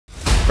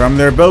From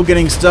their boat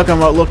getting stuck on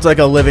what looked like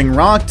a living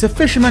rock, to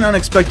fishermen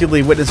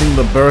unexpectedly witnessing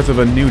the birth of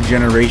a new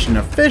generation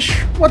of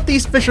fish, what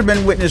these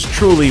fishermen witnessed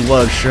truly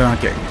was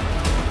shocking.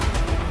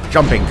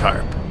 Jumping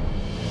carp.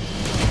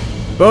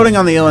 Boating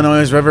on the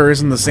Illinois River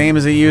isn't the same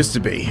as it used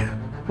to be.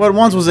 What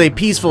once was a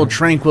peaceful,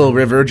 tranquil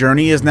river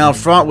journey is now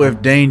fraught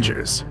with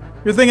dangers.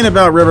 If you're thinking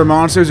about river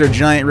monsters or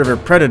giant river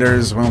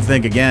predators, well,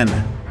 think again.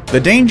 The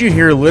danger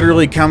here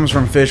literally comes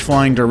from fish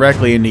flying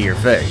directly into your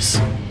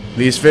face.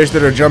 These fish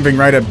that are jumping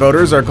right at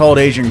boaters are called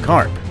Asian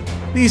carp.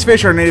 These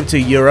fish are native to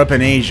Europe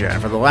and Asia,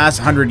 and for the last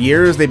 100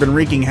 years they've been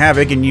wreaking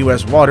havoc in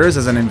US waters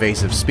as an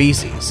invasive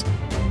species.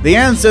 The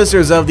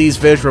ancestors of these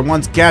fish were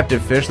once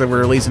captive fish that were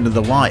released into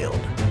the wild.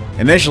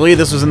 Initially,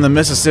 this was in the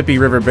Mississippi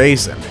River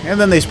Basin, and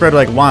then they spread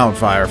like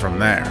wildfire from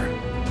there.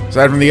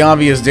 Aside from the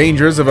obvious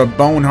dangers of a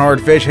bone-hard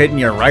fish hitting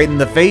you right in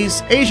the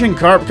face, Asian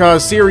carp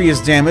cause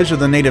serious damage to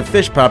the native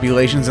fish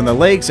populations in the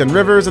lakes and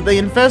rivers that they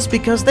infest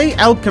because they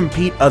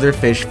outcompete other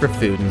fish for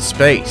food and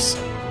space.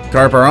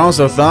 Carp are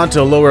also thought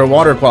to lower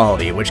water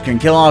quality, which can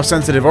kill off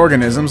sensitive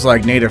organisms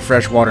like native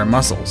freshwater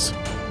mussels.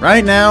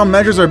 Right now,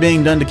 measures are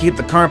being done to keep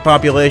the carp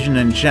population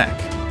in check.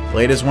 The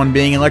latest one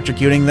being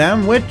electrocuting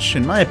them, which,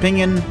 in my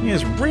opinion,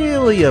 is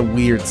really a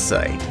weird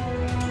sight.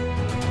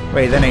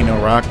 Wait, that ain't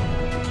no rock.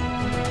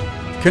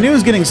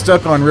 Canoes getting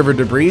stuck on river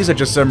debris such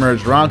as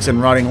submerged rocks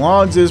and rotting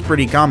logs is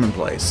pretty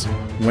commonplace.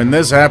 When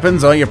this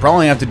happens, all you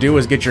probably have to do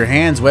is get your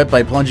hands wet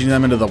by plunging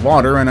them into the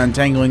water and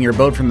untangling your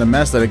boat from the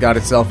mess that it got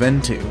itself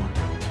into.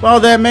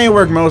 While that may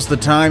work most of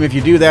the time, if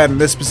you do that in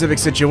this specific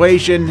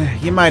situation,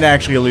 you might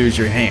actually lose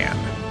your hand.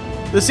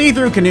 The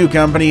See-Through Canoe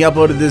Company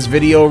uploaded this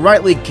video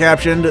rightly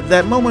captioned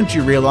that moment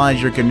you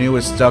realize your canoe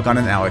is stuck on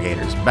an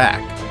alligator's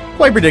back.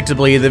 Quite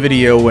predictably, the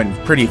video went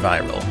pretty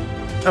viral.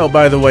 Oh,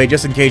 by the way,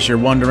 just in case you're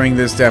wondering,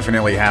 this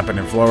definitely happened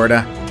in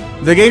Florida.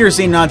 The gator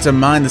seemed not to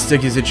mind the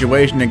sticky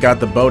situation it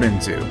got the boat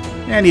into,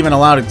 and even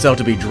allowed itself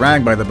to be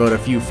dragged by the boat a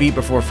few feet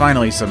before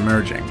finally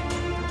submerging.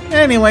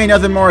 Anyway,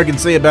 nothing more I can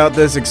say about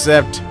this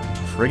except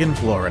friggin'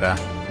 Florida.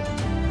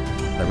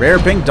 The rare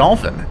pink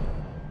dolphin.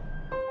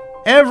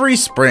 Every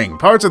spring,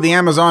 parts of the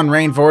Amazon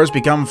rainforest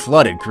become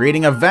flooded,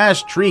 creating a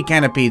vast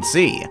tree-canopied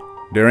sea.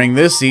 During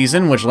this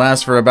season, which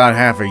lasts for about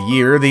half a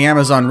year, the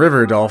Amazon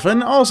River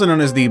dolphin, also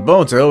known as the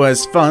boto,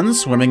 has fun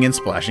swimming and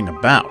splashing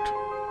about.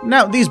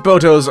 Now, these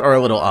botos are a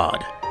little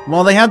odd.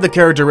 While they have the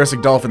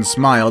characteristic dolphin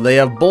smile, they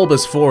have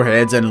bulbous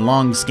foreheads and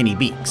long, skinny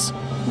beaks.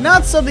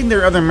 Not something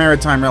their other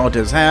maritime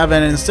relatives have,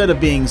 and instead of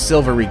being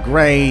silvery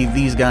gray,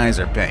 these guys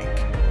are pink.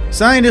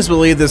 Scientists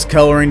believe this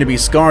coloring to be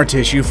scar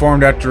tissue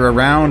formed after a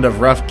round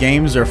of rough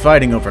games or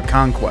fighting over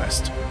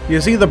conquest.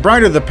 You see, the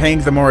brighter the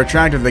pink, the more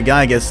attractive the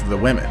guy gets to the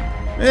women.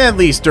 At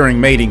least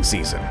during mating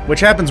season, which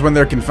happens when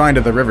they're confined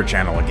to the river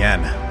channel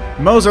again.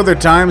 Most other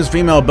times,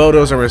 female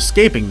botos are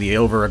escaping the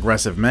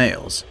over-aggressive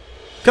males.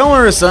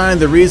 Color aside,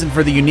 the reason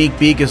for the unique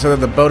beak is so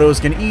that the botos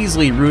can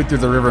easily root through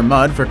the river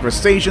mud for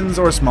crustaceans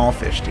or small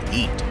fish to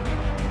eat.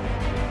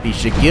 The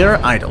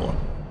Shigir Idol.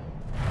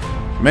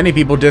 Many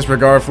people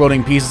disregard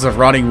floating pieces of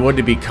rotting wood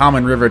to be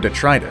common river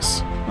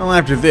detritus. Well,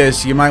 after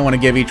this, you might want to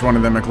give each one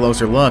of them a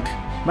closer look.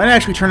 Might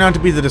actually turn out to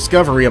be the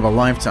discovery of a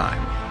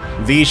lifetime.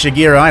 The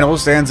Shigir Idol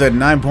stands at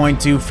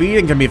 9.2 feet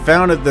and can be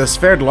found at the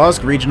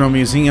Sverdlovsk Regional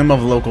Museum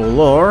of Local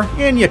Lore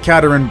in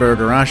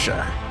Yekaterinburg,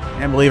 Russia.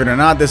 And believe it or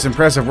not, this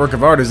impressive work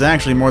of art is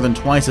actually more than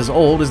twice as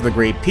old as the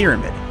Great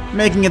Pyramid,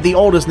 making it the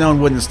oldest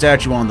known wooden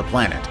statue on the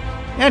planet.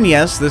 And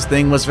yes, this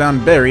thing was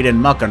found buried in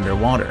muck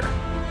underwater.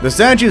 The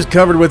statue is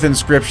covered with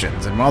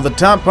inscriptions, and while the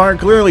top part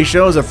clearly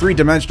shows a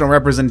three-dimensional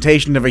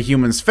representation of a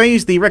human's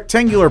face, the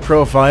rectangular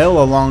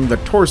profile along the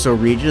torso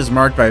region is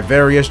marked by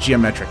various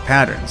geometric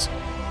patterns.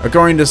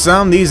 According to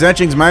some, these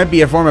etchings might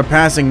be a form of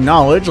passing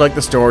knowledge like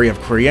the story of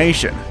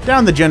creation,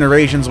 down the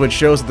generations, which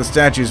shows that the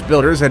statue's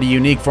builders had a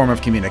unique form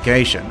of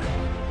communication.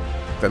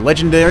 The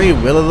legendary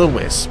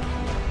Will-o'-the-Wisp.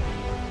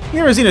 You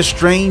ever seen a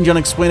strange,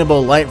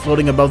 unexplainable light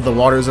floating above the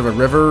waters of a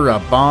river, a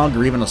bog,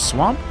 or even a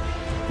swamp?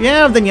 If you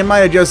have, then you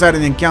might have just had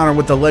an encounter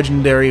with the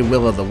legendary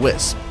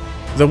Will-o'-the-Wisp.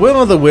 The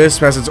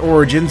Will-o'-the-Wisp has its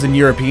origins in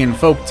European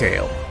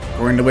folktale.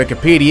 According to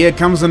Wikipedia, it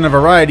comes in a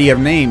variety of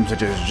names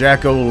such as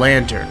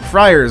Jack-o'-lantern,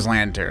 Friar's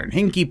Lantern,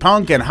 Hinky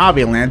Punk, and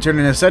Hobby Lantern,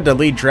 and is said to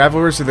lead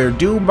travelers to their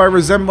doom by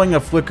resembling a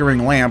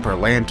flickering lamp or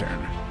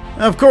lantern.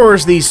 Of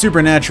course, these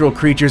supernatural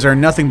creatures are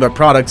nothing but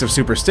products of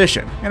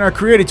superstition, and are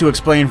created to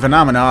explain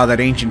phenomena that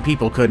ancient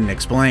people couldn't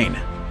explain.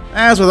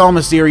 As with all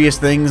mysterious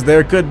things,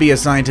 there could be a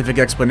scientific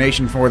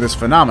explanation for this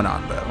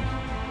phenomenon, though.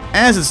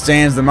 As it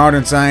stands, the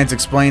modern science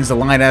explains the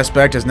light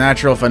aspect as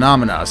natural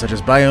phenomena such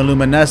as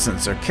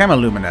bioluminescence or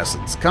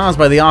chemiluminescence, caused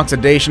by the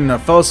oxidation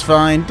of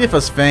phosphine,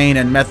 diphosphane,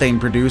 and methane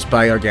produced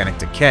by organic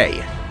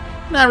decay.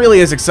 Not really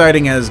as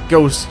exciting as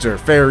ghosts or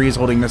fairies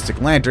holding mystic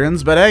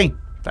lanterns, but hey,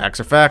 facts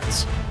are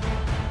facts.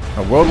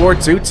 A World War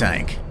II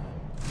tank.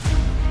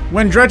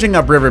 When dredging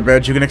up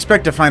riverbeds, you can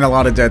expect to find a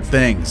lot of dead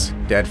things.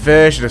 Dead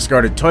fish, a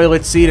discarded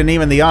toilet seat, and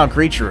even the odd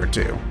creature or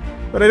two.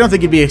 But I don't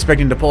think you'd be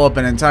expecting to pull up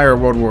an entire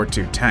World War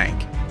II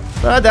tank.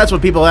 But that's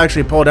what people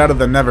actually pulled out of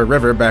the Never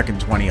River back in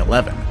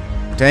 2011.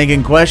 The Tank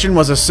in question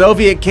was a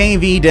Soviet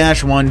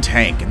KV-1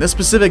 tank, and this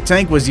specific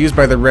tank was used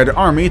by the Red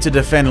Army to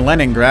defend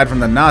Leningrad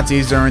from the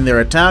Nazis during their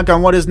attack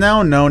on what is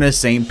now known as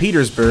St.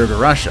 Petersburg,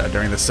 Russia,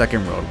 during the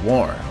Second World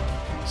War.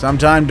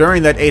 Sometime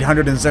during that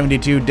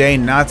 872-day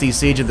Nazi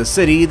siege of the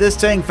city, this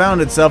tank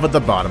found itself at the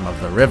bottom of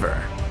the river.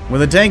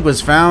 When the tank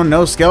was found,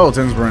 no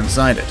skeletons were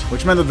inside it,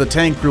 which meant that the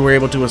tank crew were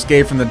able to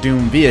escape from the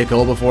doomed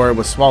vehicle before it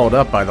was swallowed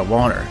up by the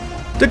water.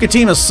 It took a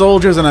team of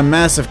soldiers and a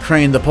massive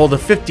crane to pull the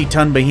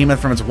 50-ton behemoth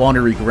from its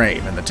watery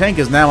grave, and the tank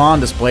is now on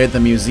display at the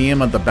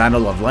Museum of the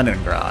Battle of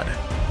Leningrad.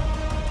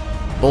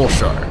 Bull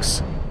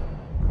sharks.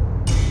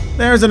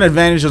 There's an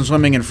advantage in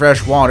swimming in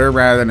fresh water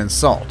rather than in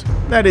salt.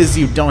 That is,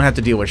 you don't have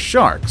to deal with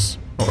sharks.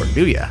 Or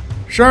do ya?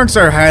 Sharks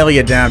are highly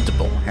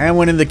adaptable, and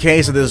when in the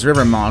case of this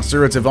river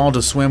monster, it's evolved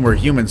to swim where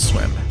humans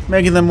swim,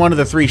 making them one of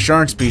the 3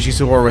 shark species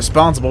who are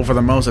responsible for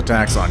the most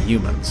attacks on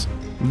humans.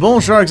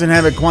 Bull sharks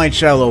inhabit quite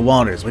shallow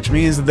waters, which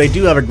means that they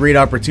do have a great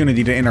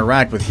opportunity to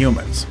interact with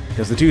humans,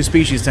 because the 2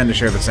 species tend to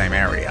share the same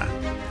area.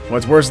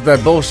 What's worse is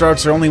that bull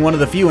sharks are only one of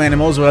the few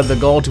animals who have the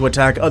goal to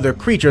attack other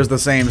creatures the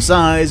same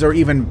size or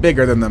even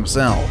bigger than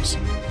themselves.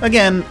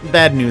 Again,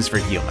 bad news for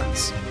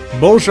humans.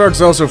 Bull sharks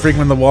also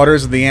frequent the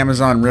waters of the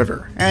Amazon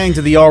River, adding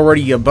to the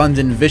already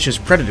abundant vicious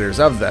predators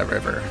of that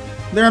river.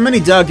 There are many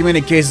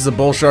documented cases of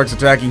bull sharks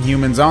attacking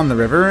humans on the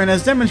river, and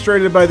as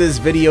demonstrated by this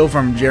video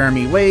from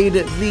Jeremy Wade,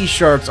 these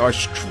sharks are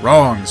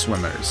strong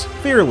swimmers,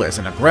 fearless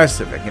and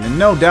aggressive, and can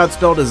no doubt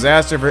spell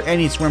disaster for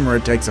any swimmer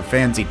it takes a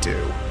fancy to.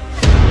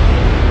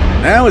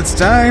 Now it's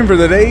time for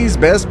today's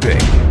best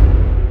pick.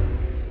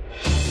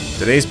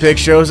 Today's pick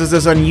shows us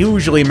this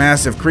unusually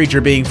massive creature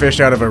being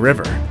fished out of a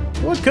river.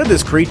 What could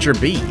this creature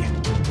be?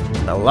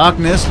 The Loch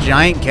Ness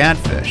Giant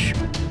Catfish.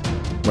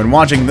 When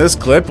watching this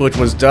clip, which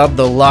was dubbed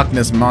the Loch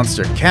Ness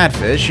Monster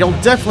Catfish, you'll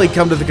definitely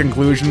come to the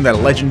conclusion that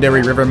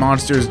legendary river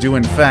monsters do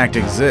in fact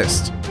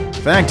exist.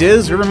 Fact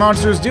is, river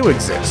monsters do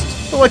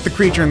exist, but like the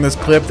creature in this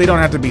clip, they don't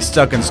have to be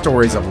stuck in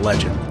stories of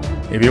legend.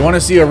 If you want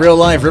to see a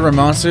real-life river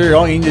monster,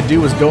 all you need to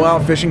do is go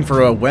out fishing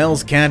for a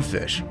Wels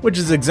catfish, which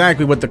is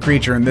exactly what the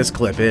creature in this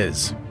clip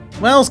is.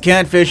 Wels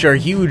catfish are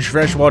huge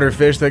freshwater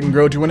fish that can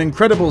grow to an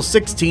incredible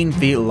 16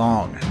 feet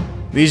long.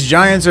 These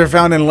giants are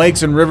found in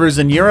lakes and rivers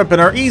in Europe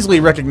and are easily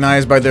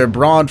recognized by their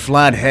broad,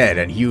 flat head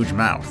and huge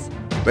mouth.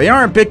 They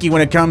aren't picky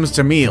when it comes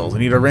to meals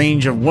and eat a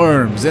range of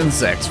worms,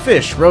 insects,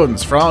 fish,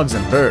 rodents, frogs,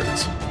 and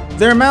birds.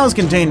 Their mouths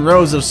contain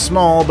rows of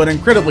small but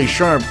incredibly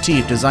sharp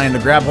teeth designed to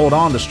grab hold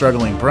on to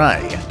struggling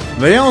prey.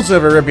 They also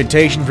have a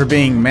reputation for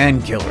being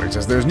man-killers,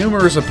 as there's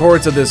numerous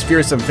reports of this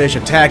fearsome fish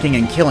attacking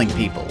and killing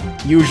people,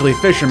 usually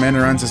fishermen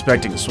or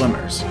unsuspecting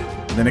swimmers.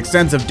 With an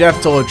extensive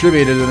death toll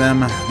attributed to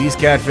them, these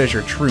catfish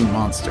are true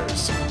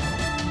monsters.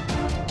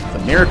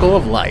 The miracle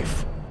of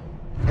life.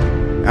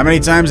 How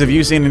many times have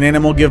you seen an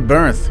animal give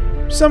birth?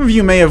 Some of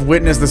you may have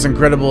witnessed this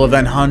incredible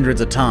event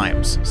hundreds of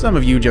times, some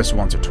of you just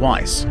once or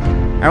twice.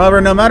 However,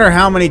 no matter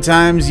how many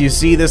times you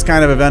see this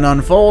kind of event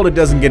unfold, it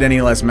doesn't get any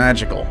less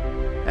magical.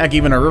 Heck,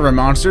 even a river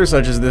monster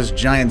such as this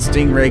giant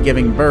stingray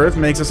giving birth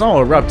makes us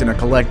all erupt in a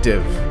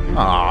collective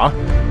 "ah"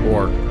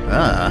 or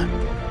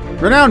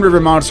Renowned river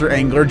monster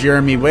angler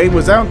Jeremy Wade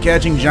was out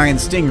catching giant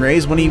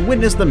stingrays when he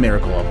witnessed the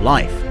miracle of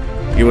life.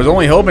 He was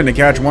only hoping to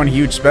catch one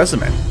huge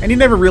specimen, and he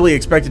never really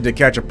expected to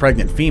catch a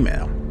pregnant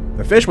female.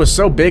 The fish was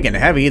so big and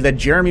heavy that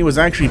Jeremy was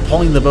actually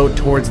pulling the boat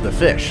towards the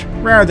fish,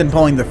 rather than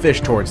pulling the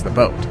fish towards the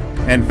boat.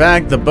 In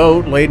fact, the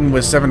boat, laden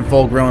with 7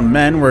 full-grown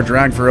men, were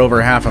dragged for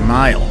over half a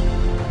mile.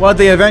 What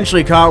they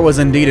eventually caught was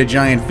indeed a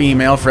giant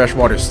female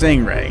freshwater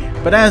stingray,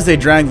 but as they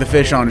dragged the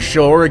fish on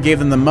shore, it gave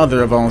them the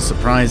mother of all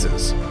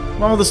surprises.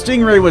 While the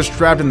stingray was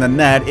trapped in the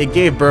net, it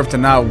gave birth to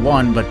not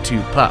 1 but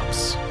 2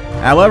 pups.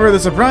 However, the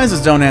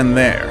surprises don't end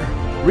there.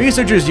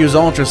 Researchers use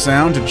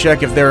ultrasound to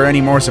check if there are any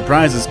more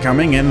surprises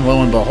coming, and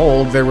lo and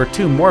behold, there were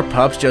 2 more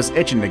pups just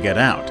itching to get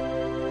out.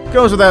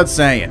 Goes without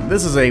saying,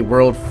 this is a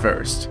world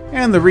first,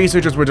 and the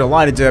researchers were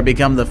delighted to have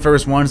become the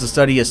first ones to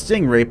study a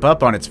stingray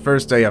pup on its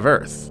first day of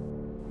Earth.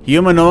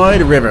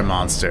 Humanoid river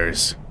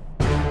monsters.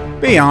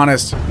 Be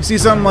honest, you see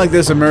something like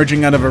this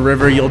emerging out of a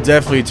river, you'll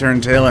definitely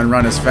turn tail and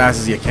run as fast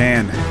as you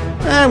can.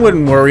 I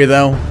wouldn't worry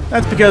though.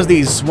 That's because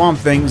these swamp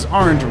things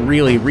aren't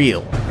really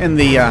real, in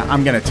the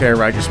I'm gonna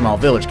terrorize your small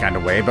village kind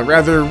of way, but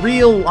rather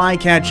real,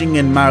 eye-catching,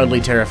 and mildly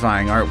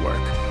terrifying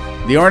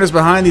artwork. The artist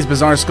behind these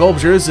bizarre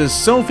sculptures is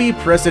Sophie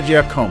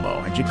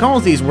Prestigiacomo, and she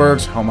calls these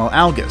works Homo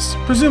algus,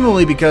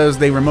 presumably because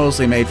they were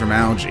mostly made from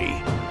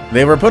algae.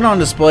 They were put on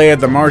display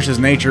at the Marshes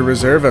Nature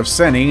Reserve of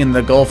Seney in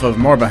the Gulf of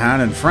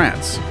Morbihan in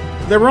France.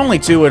 There were only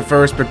 2 at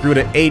first, but grew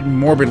to 8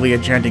 morbidly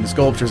enchanting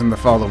sculptures in the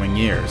following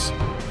years.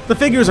 The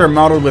figures are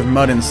modeled with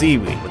mud and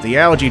seaweed, with the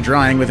algae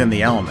drying within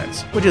the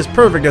elements, which is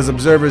perfect as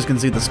observers can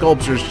see the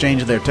sculptures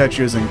change their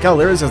textures and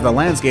colors as the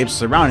landscape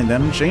surrounding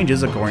them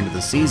changes according to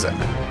the season.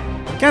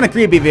 Kinda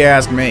creepy if you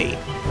ask me,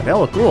 but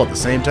hella cool at the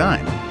same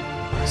time.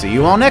 See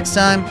you all next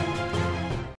time!